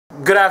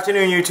Good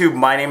afternoon, YouTube.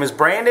 My name is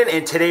Brandon,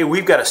 and today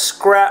we've got a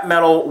scrap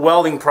metal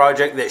welding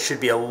project that should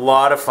be a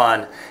lot of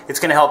fun. It's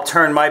going to help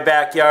turn my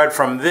backyard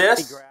from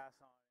this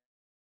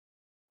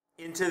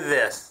into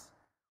this.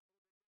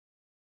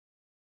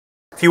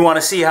 If you want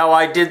to see how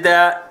I did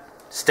that,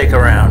 stick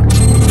around.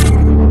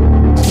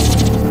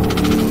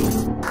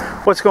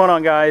 What's going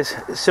on, guys?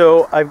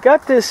 So I've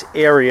got this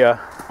area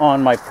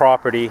on my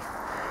property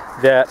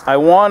that I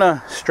want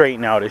to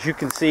straighten out. As you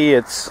can see,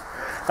 it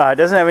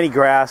doesn't have any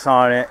grass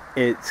on it.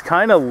 It's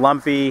kind of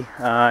lumpy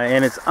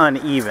and it's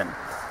uneven.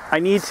 I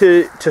need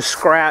to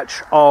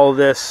scratch all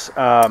this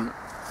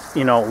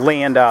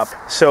land up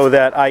so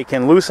that I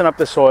can loosen up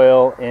the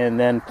soil and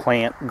then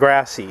plant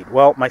grass seed.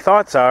 Well, my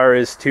thoughts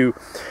is to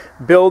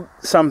build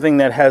something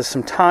that has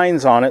some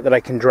tines on it that I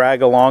can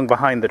drag along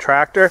behind the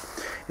tractor,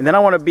 and then I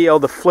want to be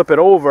able to flip it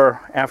over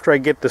after I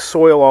get the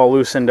soil all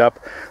loosened up,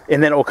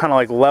 and then it will kind of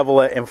like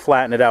level it and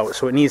flatten it out.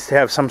 So it needs to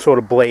have some sort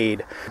of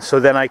blade, so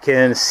then I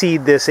can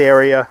seed this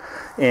area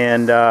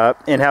and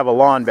have a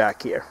lawn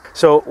back here.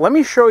 So let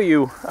me show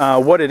you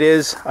what it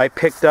is I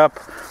picked up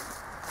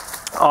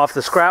off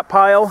the scrap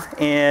pile,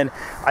 and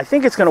I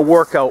think it's going to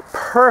work out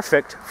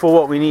perfect for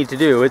what we need to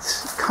do.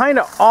 It's kind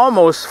of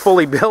almost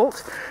fully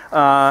built,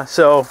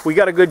 so we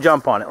got a good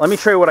jump on it. Let me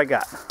show you what I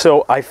got.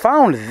 So I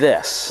found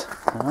this.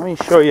 Let me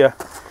show you.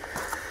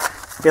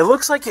 It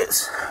looks like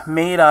it's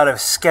made out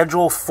of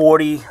Schedule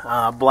 40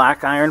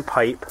 black iron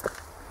pipe,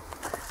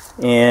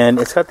 and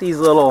it's got these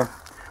little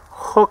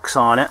hooks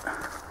on it,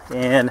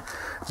 and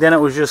then it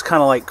was just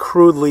kind of like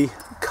crudely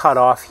cut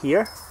off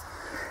here.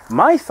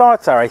 My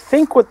thoughts I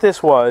think what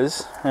this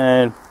was,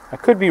 and I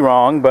could be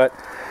wrong, but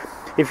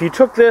if you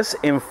took this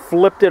and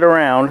flipped it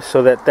around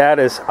so that that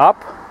is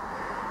up,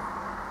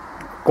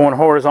 going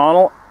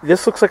horizontal,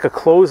 this looks like a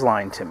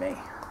clothesline to me.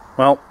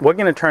 Well, we're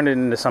going to turn it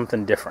into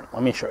something different.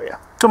 Let me show you.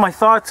 So my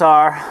thoughts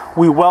are,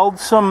 we weld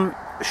some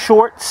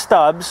short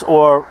stubs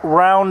or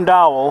round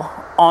dowel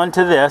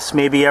onto this,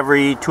 maybe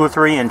every 2 or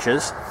 3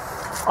 inches.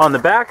 On the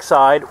back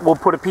side, we'll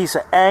put a piece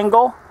of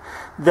angle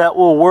that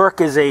will work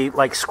as a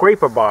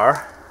scraper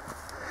bar.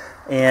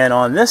 And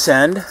on this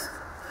end,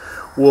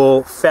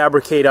 we'll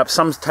fabricate up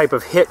some type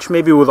of hitch,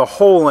 maybe with a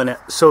hole in it,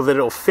 so that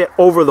it'll fit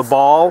over the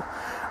ball,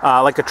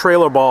 like a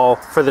trailer ball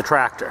for the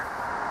tractor.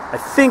 I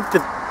think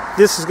that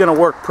this is going to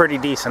work pretty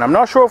decent. I'm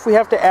not sure if we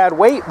have to add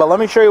weight, but let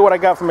me show you what I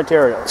got for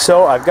materials.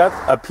 So I've got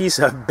a piece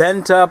of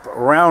bent up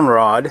round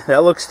rod.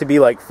 That looks to be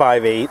like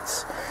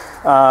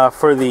 5/8.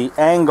 For the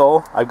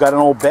angle, I've got an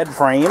old bed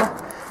frame,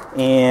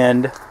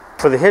 and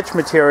for the hitch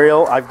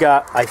material, I've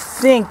got, I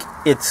think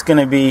it's going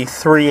to be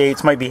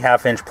 3/8, might be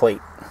 1/2 inch plate,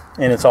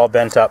 and it's all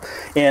bent up.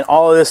 And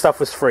all of this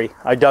stuff was free.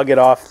 I dug it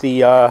off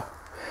the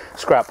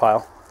scrap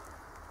pile.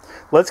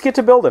 Let's get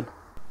to building.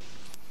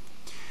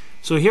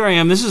 So here I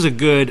am. This is a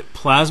good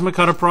plasma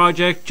cutter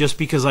project just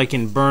because I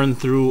can burn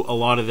through a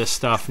lot of this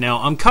stuff. Now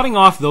I'm cutting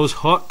off those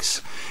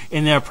hooks,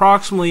 and they're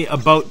approximately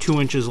about 2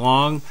 inches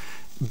long,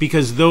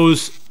 because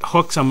those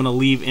hooks I'm going to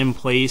leave in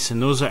place, and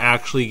those are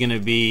actually going to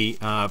be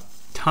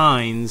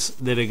tines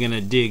that are going to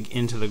dig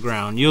into the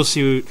ground. You'll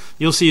see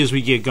as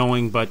we get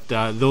going, but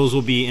those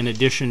will be in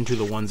addition to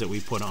the ones that we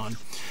put on.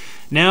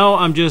 Now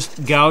I'm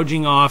just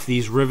gouging off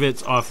these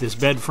rivets off this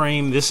bed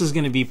frame. This is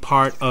going to be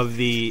part of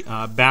the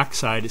back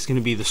side. It's going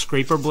to be the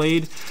scraper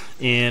blade,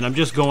 and I'm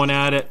just going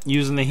at it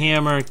using the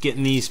hammer,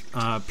 getting these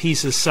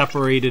pieces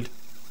separated,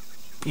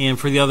 and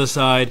for the other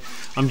side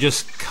I'm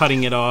just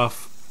cutting it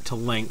off to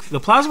length. The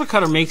plasma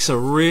cutter makes a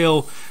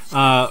real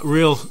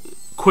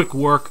quick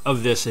work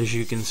of this, as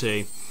you can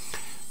see.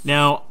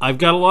 Now I've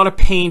got a lot of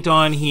paint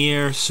on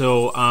here,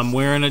 so I'm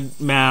wearing a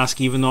mask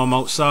even though I'm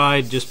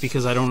outside, just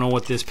because I don't know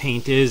what this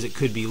paint is. It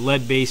could be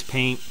lead-based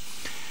paint.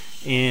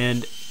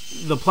 And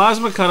the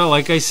plasma cutter,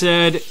 like I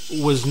said,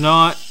 was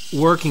not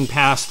working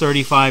past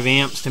 35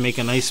 amps to make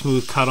a nice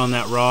smooth cut on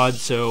that rod,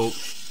 so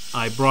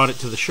I brought it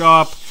to the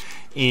shop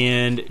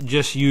and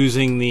just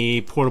using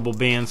the portable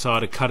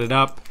bandsaw to cut it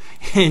up.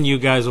 And you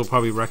guys will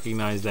probably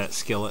recognize that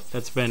skillet.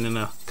 That's been in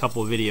a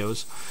couple of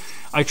videos.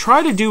 I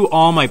try to do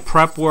all my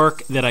prep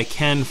work that I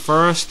can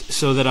first,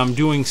 so that I'm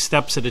doing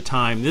steps at a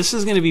time. This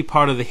is going to be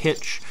part of the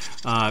hitch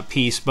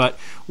piece, but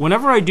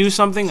whenever I do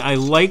something, I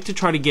like to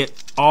try to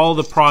get all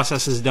the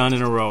processes done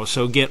in a row.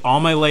 So get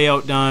all my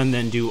layout done,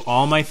 then do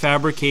all my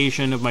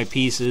fabrication of my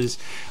pieces,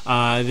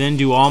 then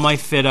do all my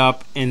fit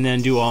up, and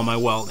then do all my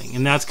welding.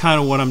 And that's kind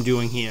of what I'm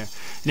doing here.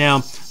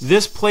 Now,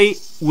 this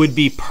plate would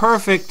be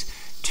perfect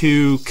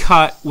to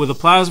cut with a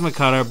plasma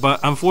cutter, but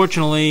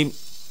unfortunately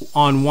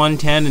on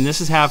 110, and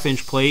this is 1/2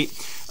 inch plate,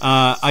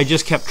 I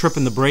just kept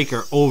tripping the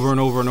breaker over and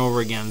over and over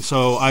again.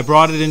 So I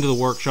brought it into the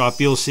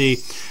workshop. You'll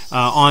see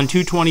on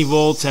 220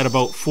 volts at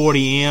about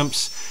 40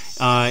 amps,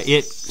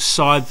 it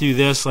sawed through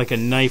this like a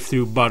knife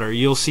through butter.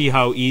 You'll see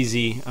how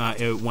easy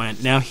it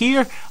went. Now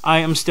here I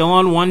am still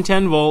on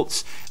 110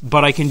 volts,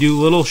 but I can do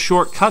little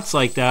shortcuts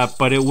like that,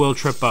 but it will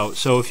trip out.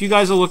 So if you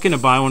guys are looking to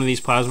buy one of these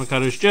plasma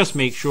cutters, just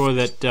make sure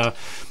that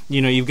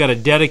you've got a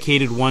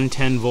dedicated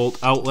 110 volt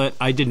outlet.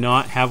 I did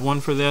not have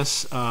one for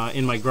this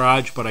in my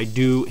garage, but I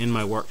do in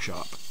my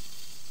workshop.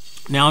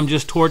 Now I'm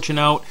just torching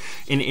out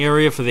an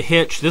area for the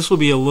hitch. This will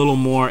be a little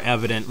more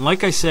evident. And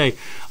like I say,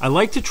 I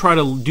like to try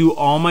to do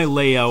all my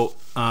layout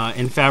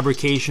and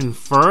fabrication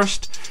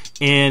first,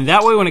 and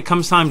that way when it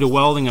comes time to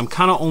welding, I'm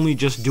kind of only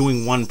just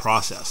doing one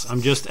process.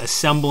 I'm just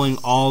assembling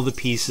all the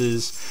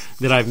pieces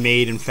that I've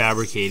made and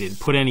fabricated.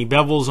 Put any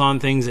bevels on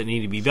things that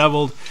need to be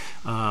beveled,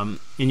 and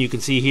you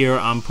can see here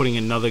I'm putting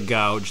another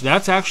gouge.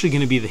 That's actually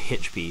going to be the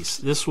hitch piece.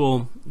 This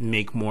will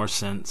make more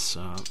sense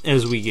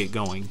as we get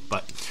going.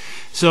 But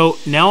so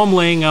now I'm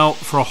laying out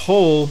for a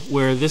hole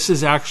where this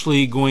is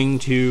actually going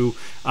to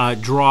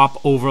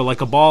drop over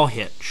like a ball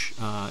hitch,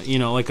 you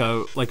know, like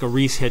a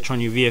Reese hitch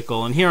on your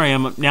vehicle. And here I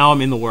am, now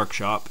I'm in the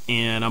workshop,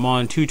 and I'm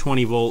on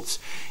 220 volts,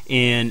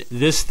 and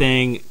this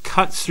thing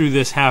cuts through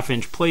this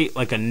 1/2-inch plate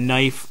like a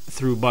knife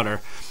through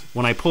butter.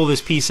 When I pull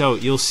this piece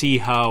out, you'll see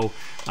how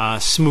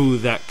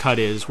smooth that cut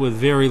is with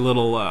very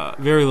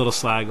little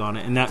slag on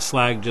it, and that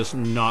slag just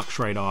knocks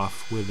right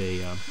off with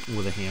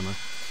a hammer.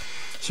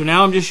 So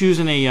now I'm just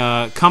using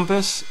a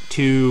compass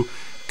to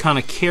kind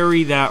of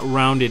carry that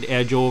rounded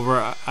edge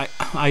over.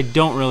 I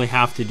don't really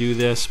have to do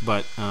this,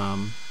 but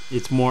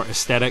it's more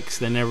aesthetics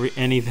than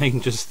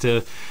anything, just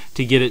to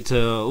get it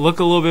to look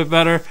a little bit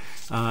better.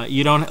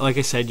 You don't, like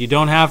I said, you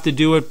don't have to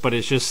do it, but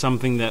it's just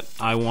something that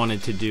I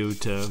wanted to do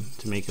to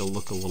make it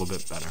look a little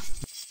bit better.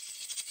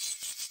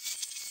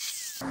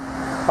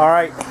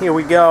 Alright, here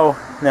we go.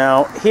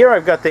 Now here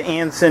I've got the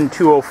Ansen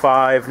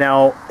 205.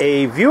 Now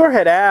a viewer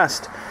had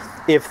asked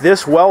if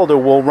this welder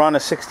will run a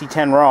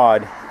 6010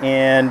 rod,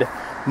 and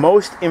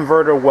most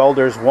inverter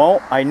welders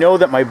won't. I know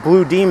that my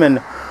Blue Demon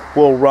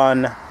will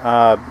run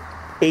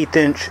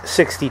 1/8-inch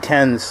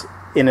 6010s,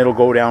 and it'll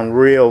go down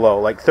real low,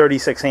 like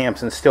 36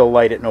 amps, and still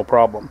light it no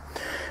problem.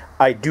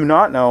 I do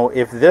not know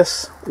if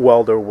this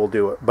welder will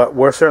do it, but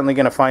we're certainly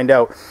going to find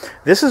out.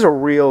 This is a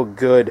real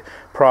good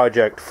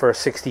project for a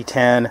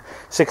 6010,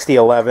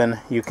 6011.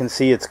 You can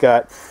see it's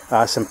got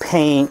some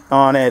paint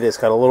on it. It's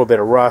got a little bit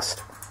of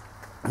rust.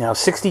 Now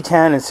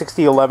 6010 and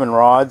 6011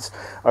 rods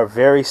are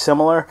very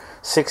similar.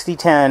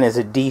 6010 is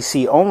a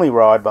DC only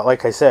rod, but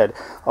like I said,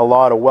 a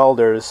lot of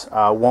welders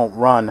won't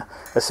run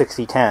a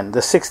 6010.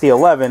 The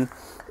 6011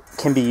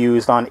 can be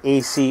used on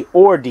AC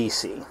or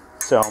DC.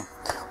 So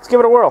let's give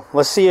it a whirl.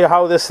 Let's see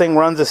how this thing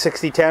runs a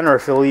 6010, or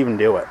if it'll even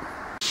do it.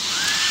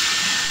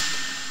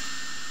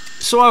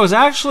 So I was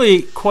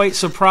actually quite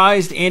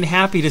surprised and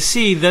happy to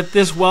see that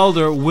this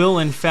welder will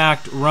in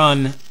fact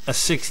run a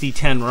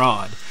 6010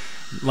 rod.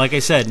 Like I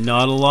said,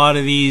 not a lot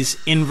of these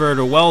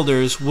inverter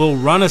welders will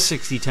run a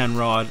 6010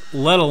 rod,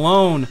 let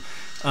alone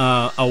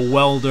a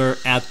welder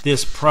at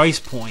this price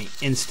point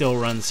and still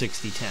run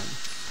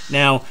 6010.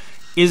 Now,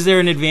 is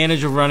there an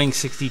advantage of running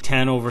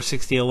 6010 over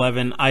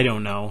 6011? I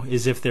don't know,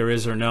 as if there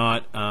is or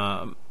not.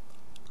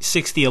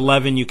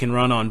 6011 you can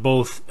run on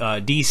both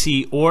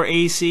DC or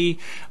AC.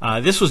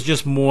 This was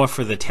just more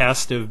for the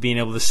test of being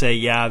able to say,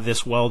 yeah,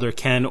 this welder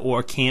can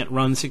or can't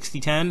run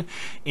 6010,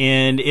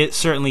 and it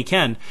certainly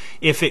can.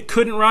 If it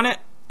couldn't run it,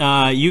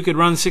 you could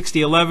run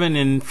 6011,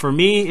 and for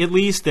me at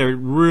least, there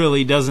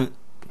really doesn't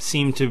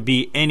seem to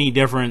be any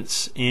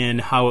difference in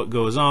how it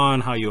goes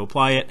on, how you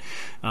apply it.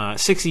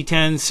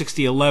 6010,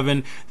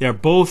 6011, they're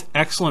both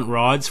excellent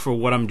rods for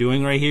what I'm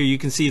doing right here. You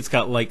can see it's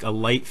got like a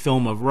light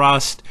film of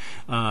rust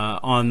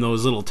on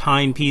those little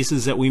tine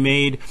pieces that we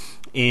made,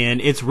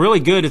 and it's really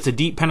good. It's a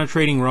deep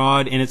penetrating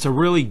rod, and it's a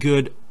really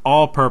good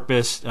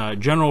all-purpose,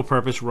 general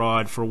purpose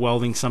rod for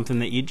welding something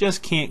that you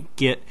just can't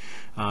get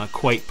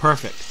quite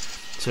perfect.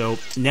 So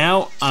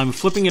now I'm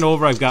flipping it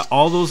over. I've got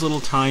all those little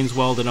tines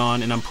welded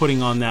on, and I'm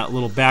putting on that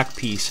little back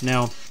piece.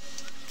 Now,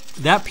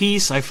 that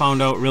piece I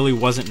found out really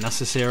wasn't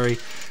necessary.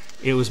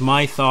 It was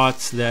my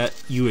thoughts that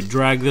you would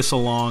drag this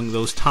along,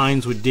 those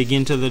tines would dig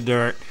into the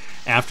dirt.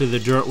 After the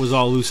dirt was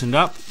all loosened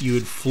up, you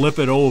would flip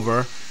it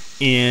over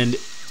and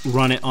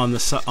run it on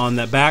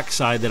the back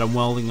side that I'm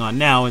welding on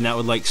now, and that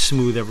would like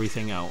smooth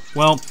everything out.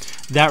 Well,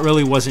 that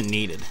really wasn't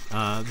needed.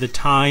 The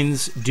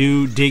tines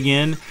do dig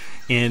in,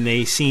 and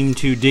they seem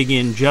to dig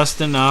in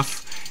just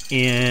enough,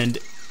 and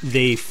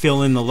they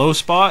fill in the low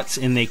spots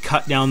and they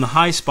cut down the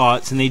high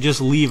spots, and they just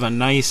leave a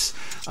nice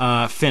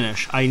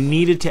finish. I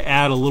needed to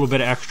add a little bit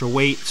of extra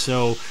weight,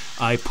 so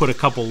I put a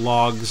couple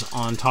logs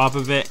on top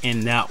of it,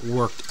 and that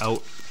worked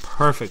out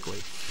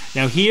perfectly.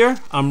 Now here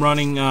I'm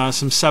running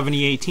some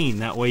 7018.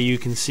 That way you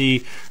can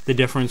see the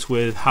difference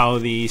with how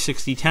the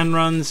 6010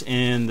 runs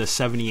and the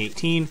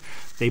 7018.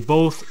 They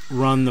both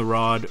run the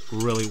rod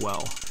really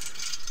well.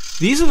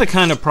 These are the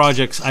kind of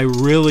projects I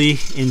really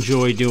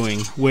enjoy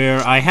doing,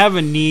 where I have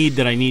a need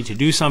that I need to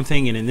do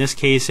something, and in this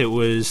case it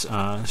was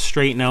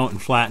straighten out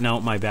and flatten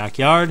out my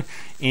backyard,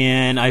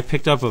 and I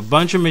picked up a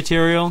bunch of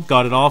material,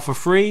 got it all for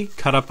free,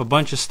 cut up a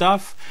bunch of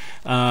stuff,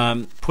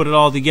 put it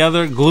all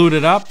together, glued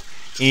it up,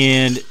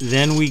 and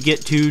then we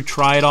get to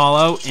try it all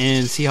out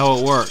and see how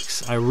it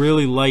works. I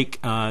really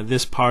like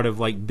this part of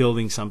like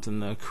building something,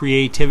 the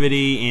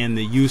creativity and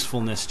the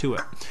usefulness to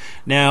it.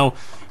 Now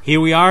here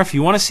we are. If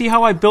you want to see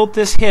how I built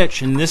this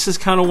hitch, and this is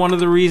kind of one of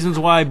the reasons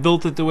why I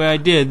built it the way I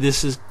did,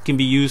 this can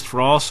be used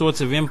for all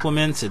sorts of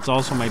implements. It's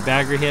also my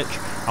bagger hitch.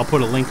 I'll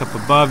put a link up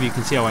above. You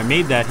can see how I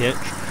made that hitch.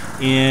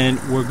 And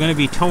we're going to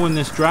be towing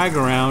this drag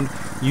around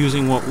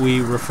using what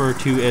we refer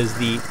to as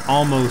the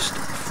almost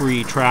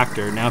free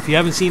tractor. Now if you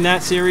haven't seen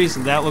that series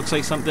and that looks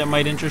like something that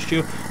might interest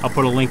you, I'll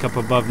put a link up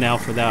above now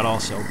for that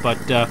also.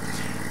 But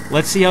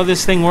let's see how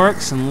this thing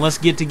works and let's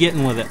get to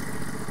getting with it.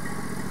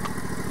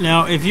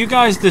 Now if you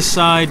guys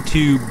decide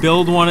to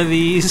build one of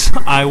these,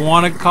 I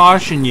want to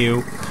caution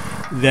you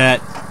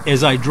that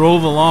as I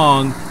drove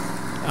along,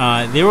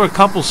 there were a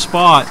couple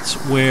spots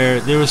where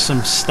there was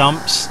some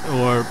stumps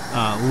or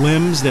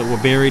limbs that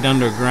were buried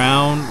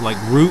underground, like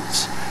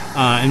roots,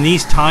 and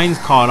these tines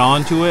caught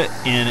onto it,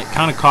 and it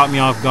kind of caught me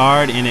off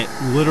guard, and it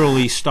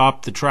literally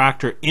stopped the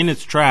tractor in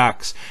its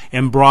tracks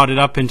and brought it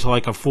up into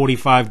like a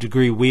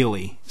 45-degree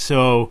wheelie.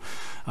 So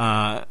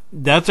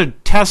that's a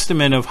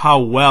testament of how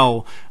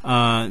well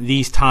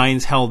these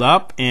tines held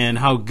up and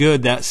how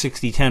good that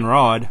 6010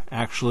 rod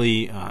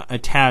actually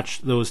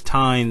attached those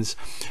tines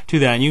to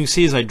that. And you can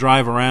see as I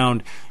drive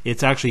around,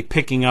 it's actually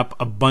picking up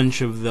a bunch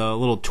of the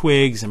little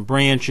twigs and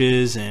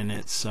branches, and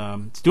it's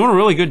doing a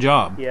really good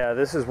job. Yeah,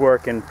 this is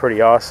working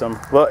pretty awesome.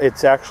 Well,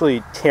 it's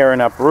actually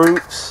tearing up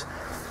roots,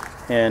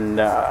 and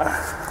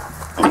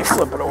let me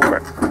flip it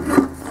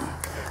over.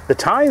 The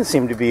tines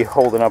seem to be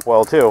holding up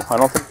well too. I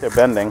don't think they're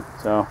bending,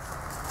 so.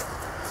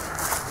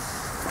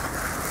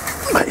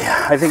 But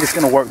yeah, I think it's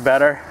going to work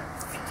better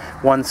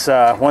once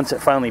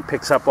it finally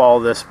picks up all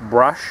this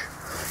brush,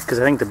 because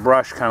I think the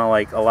brush kind of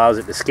like allows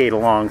it to skate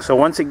along. So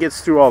once it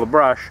gets through all the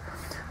brush,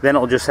 then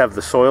it'll just have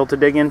the soil to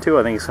dig into.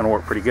 I think it's going to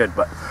work pretty good.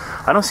 But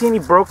I don't see any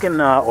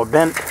broken or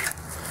bent.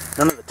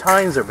 None of the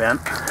tines are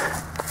bent.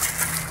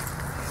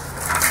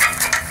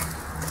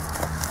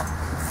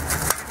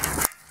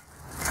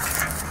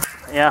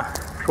 Yeah,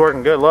 it's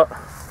working good. Look,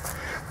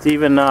 it's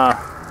even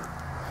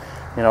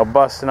you know,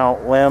 busting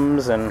out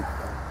limbs and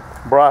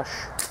brush.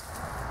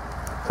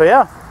 So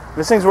yeah,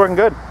 this thing's working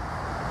good.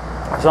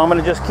 So I'm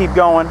gonna just keep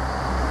going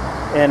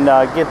and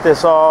get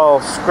this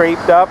all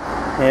scraped up,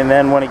 and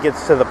then when it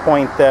gets to the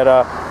point that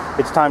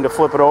it's time to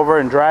flip it over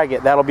and drag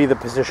it, that'll be the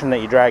position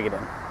that you drag it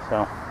in.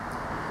 So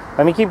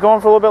let me keep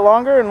going for a little bit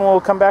longer and we'll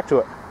come back to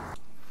it.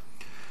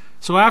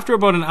 So after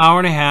about an hour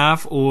and a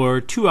half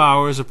or 2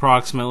 hours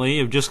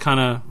approximately of just kind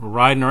of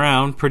riding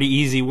around, pretty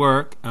easy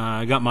work,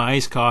 I got my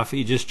iced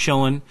coffee, just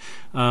chilling,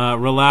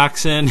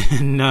 relaxing,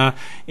 and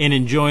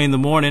enjoying the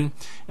morning.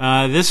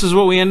 This is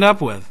what we end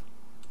up with.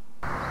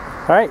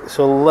 Alright,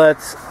 so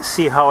let's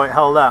see how it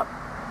held up.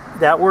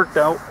 That worked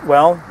out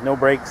well, no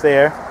breaks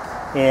there.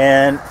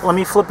 And let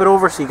me flip it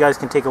over so you guys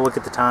can take a look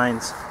at the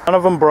tines. One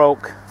of them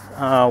broke,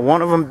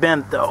 one of them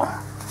bent though.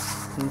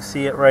 You can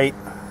see it right.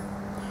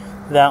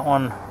 That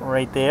one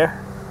right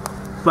there.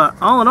 But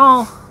all in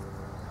all,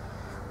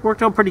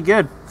 worked out pretty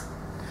good.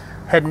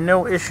 Had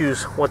no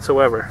issues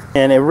whatsoever.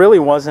 And it really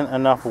wasn't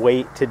enough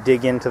weight to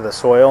dig into the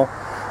soil.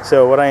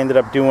 So what I ended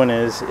up doing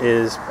is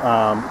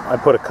I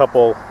put a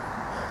couple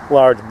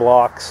large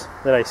blocks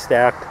that I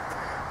stacked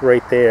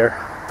right there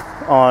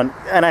on,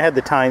 and I had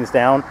the tines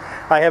down.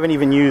 I haven't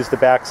even used the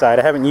backside.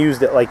 I haven't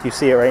used it like you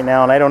see it right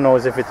now, and I don't know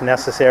as if it's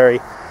necessary.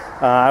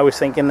 I was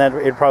thinking that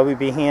it'd probably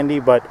be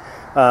handy, but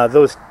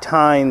those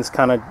tines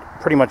kind of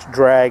pretty much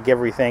drag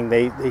everything.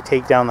 They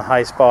take down the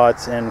high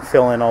spots and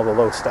fill in all the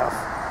low stuff.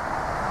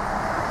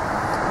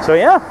 So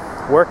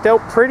yeah, worked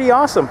out pretty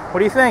awesome. What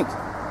do you think?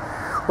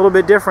 A little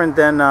bit different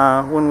than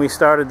when we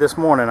started this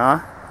morning,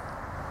 huh?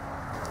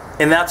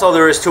 And that's all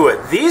there is to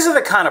it. These are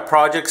the kind of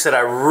projects that I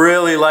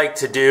really like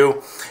to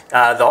do.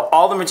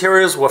 All the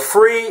materials were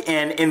free,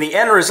 and in the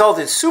end result,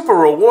 it's super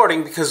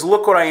rewarding because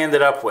look what I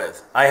ended up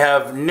with. I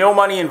have no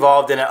money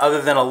involved in it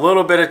other than a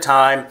little bit of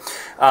time.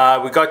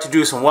 We got to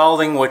do some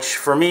welding, which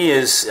for me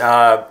is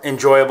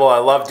enjoyable. I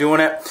love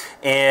doing it.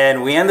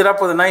 And we ended up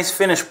with a nice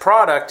finished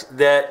product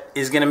that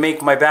is going to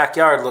make my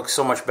backyard look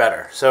so much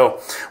better.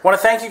 So I want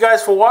to thank you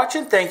guys for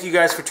watching. Thank you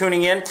guys for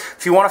tuning in.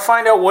 If you want to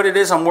find out what it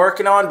is I'm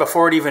working on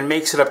before it even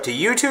makes it up to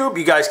YouTube,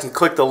 you guys can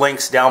click the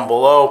links down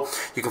below.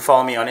 You can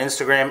follow me on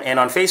Instagram and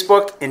on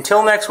Facebook.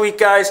 Until next week,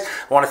 guys,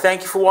 I want to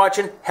thank you for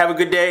watching. Have a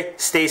good day.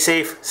 Stay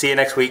safe. See you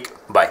next week.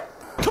 Bye.